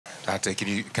Dante, can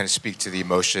you kind of speak to the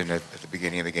emotion at the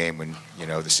beginning of the game when,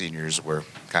 the seniors were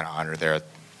kind of honored there at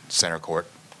center court?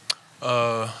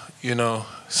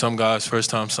 Some guys first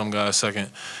time, some guys second.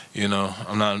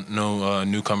 I'm not no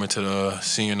newcomer to the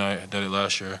senior night. I did it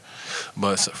last year.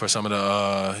 But for some of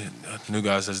the new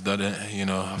guys that's done it,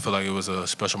 I feel like it was a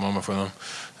special moment for them.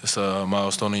 It's a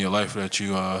milestone in your life that you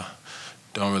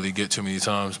don't really get too many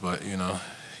times, but,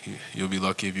 you'll be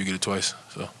lucky if you get it twice.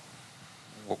 So,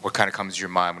 what kind of comes to your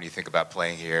mind when you think about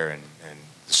playing here and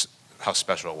how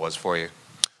special it was for you?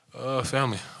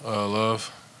 Family,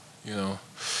 love,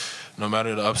 no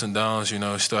matter the ups and downs, you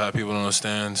still have people in the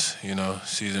stands.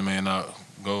 Season may not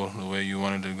go the way you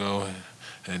wanted to go,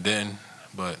 and it didn't.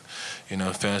 But,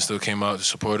 fans still came out to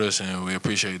support us, and we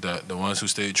appreciate that. The ones who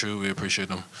stayed true, we appreciate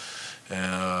them.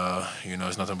 And,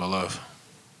 it's nothing but love.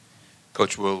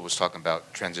 Coach Will was talking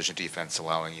about transition defense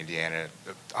allowing Indiana,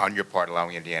 on your part,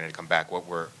 allowing Indiana to come back. What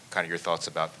were kind of your thoughts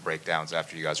about the breakdowns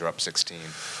after you guys were up 16?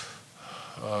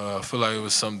 I feel like it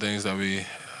was some things that we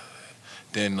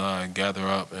didn't gather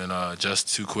up and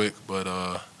adjust too quick, but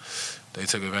they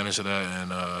took advantage of that.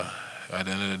 And at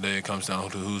the end of the day, it comes down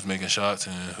to who's making shots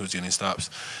and who's getting stops.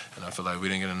 And I feel like we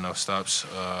didn't get enough stops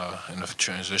in the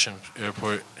transition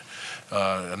airport.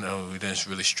 I know we didn't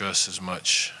really stress as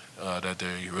much that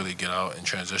they really get out in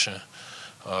transition.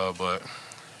 But,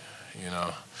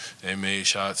 they made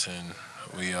shots, and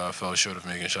we fell short of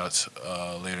making shots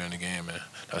later in the game, and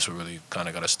that's what really kind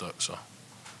of got us stuck. So.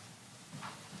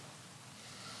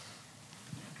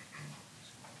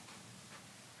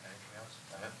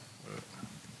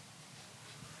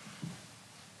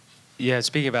 Yeah,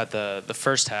 speaking about the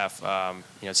first half,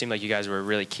 it seemed like you guys were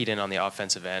really keyed in on the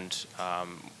offensive end.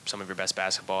 Some of your best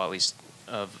basketball, at least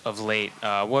of late.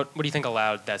 What do you think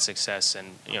allowed that success,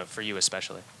 and for you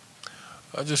especially?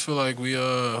 I just feel like we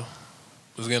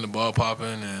was getting the ball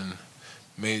popping and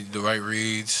made the right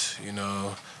reads.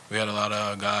 We had a lot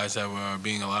of guys that were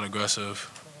being a lot aggressive,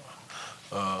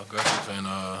 and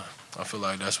I feel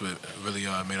like that's what really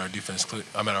made our defense click.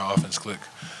 Our offense click,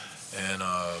 and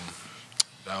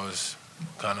that was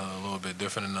kind of a little bit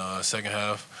different in the second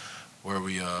half, where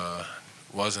we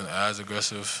wasn't as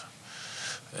aggressive,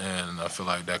 and I feel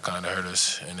like that kind of hurt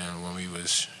us. And then when we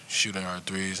was shooting our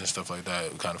threes and stuff like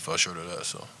that, we kind of fell short of that.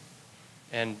 So.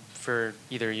 And for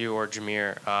either you or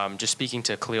Jameer, just speaking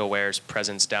to Khalil Ware's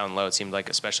presence down low, it seemed like,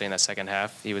 especially in that second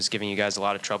half, he was giving you guys a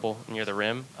lot of trouble near the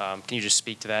rim. Can you just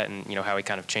speak to that and how he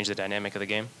kind of changed the dynamic of the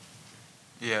game?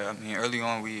 Yeah, early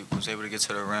on we was able to get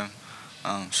to the rim,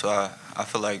 so I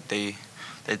feel like they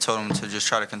told him to just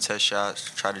try to contest shots,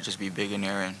 try to just be big in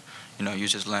there, and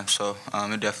use his length. So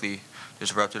it definitely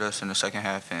disrupted us in the second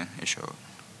half, and it showed.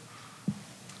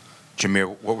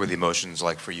 Jameer, what were the emotions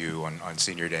like for you on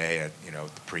senior day at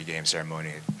the pregame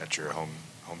ceremony at your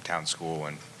hometown school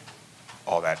and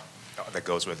all that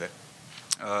goes with it?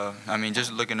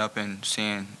 Just looking up and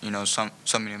seeing so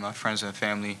many of my friends and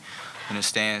family in the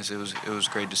stands, it was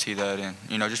great to see that, and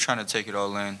just trying to take it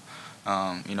all in.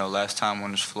 Last time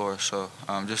on this floor, so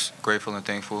I'm just grateful and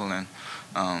thankful, and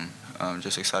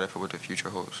just excited for what the future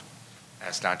holds.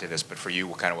 Ask Dante this, but for you,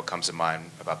 what comes to mind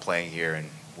about playing here and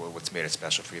what's made it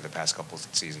special for you the past couple of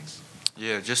seasons?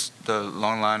 Yeah, just the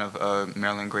long line of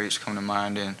Maryland greats come to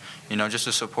mind, and just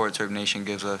the support Terp Nation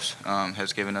gives us,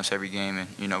 has given us every game,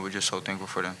 and we're just so thankful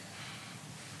for them.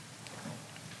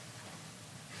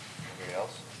 Anybody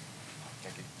else?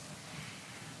 Thank you.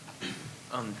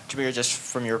 Jameer, just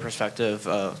from your perspective,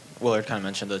 Willard kind of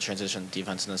mentioned the transition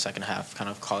defense in the second half kind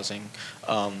of causing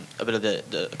a bit of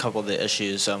a couple of the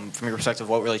issues. From your perspective,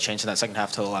 what really changed in that second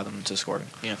half to allow them to score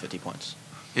 50 points?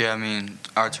 Yeah,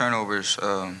 our turnovers,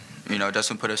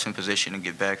 doesn't put us in position to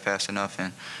get back fast enough,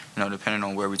 and depending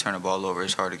on where we turn the ball over,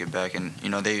 it's hard to get back. And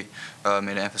they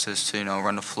made an emphasis to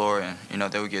run the floor, and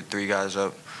they would get three guys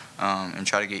up and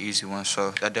try to get easy ones.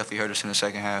 So that definitely hurt us in the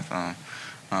second half,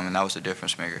 and that was the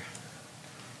difference maker.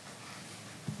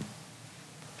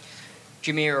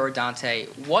 Jameer or Dante,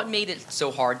 what made it so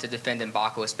hard to defend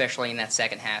Mgbako, especially in that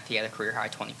second half? He had a career-high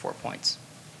 24 points.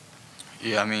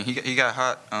 Yeah, he got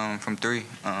hot from three,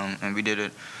 and we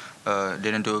didn't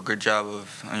do a good job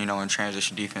of in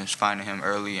transition defense, finding him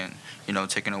early and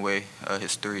taking away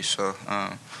his three. So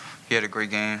he had a great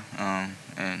game,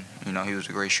 and he was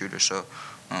a great shooter. So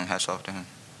hats off to him.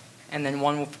 And then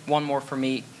one more for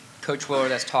me, Coach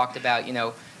Willard has talked about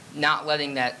not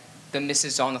letting the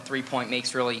misses on the three-point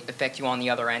makes really affect you on the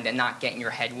other end and not get in your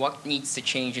head. What needs to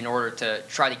change in order to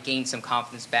try to gain some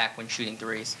confidence back when shooting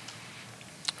threes?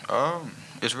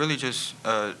 It's really just,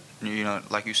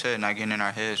 like you said, not getting in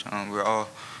our heads. We're all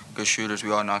good shooters.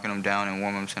 We all knocking them down in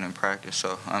warm-ups and in practice.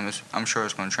 So I'm sure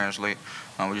it's going to translate.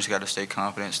 We just got to stay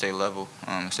confident, stay level,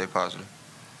 and stay positive.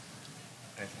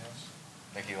 Anything else?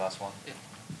 Nikki, last one.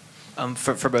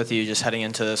 For both of you, just heading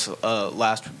into this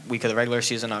last week of the regular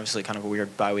season, obviously kind of a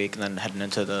weird bye week, and then heading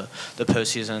into the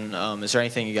postseason, is there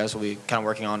anything you guys will be kind of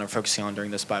working on or focusing on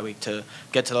during this bye week to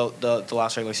get to the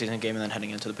last regular season game and then heading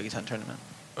into the Big Ten tournament?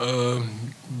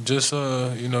 Just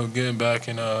getting back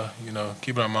and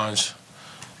keeping our minds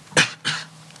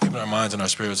and our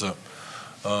spirits up.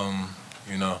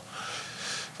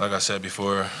 Like I said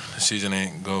before, the season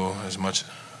ain't go as much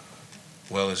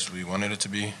well as we wanted it to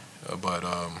be, but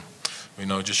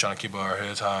just trying to keep our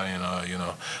heads high and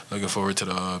looking forward to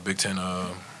the Big Ten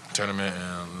tournament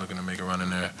and looking to make a run in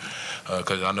there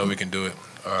because I know we can do it.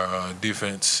 Our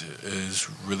defense is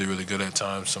really, really good at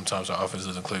times. Sometimes our offense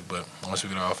doesn't click, but once we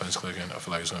get our offense clicking, I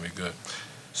feel like it's going to be good.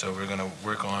 So we're going to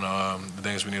work on the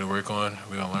things we need to work on.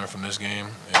 We're going to learn from this game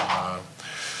and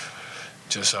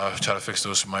just try to fix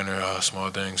those minor, small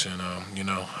things. And,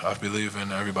 I believe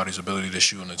in everybody's ability to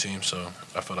shoot on the team, so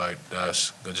I feel like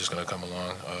that's just going to come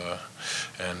along.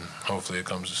 And hopefully it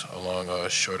comes along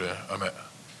earlier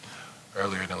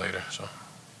than later. So,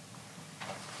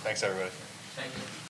 Thanks, everybody. Thank you.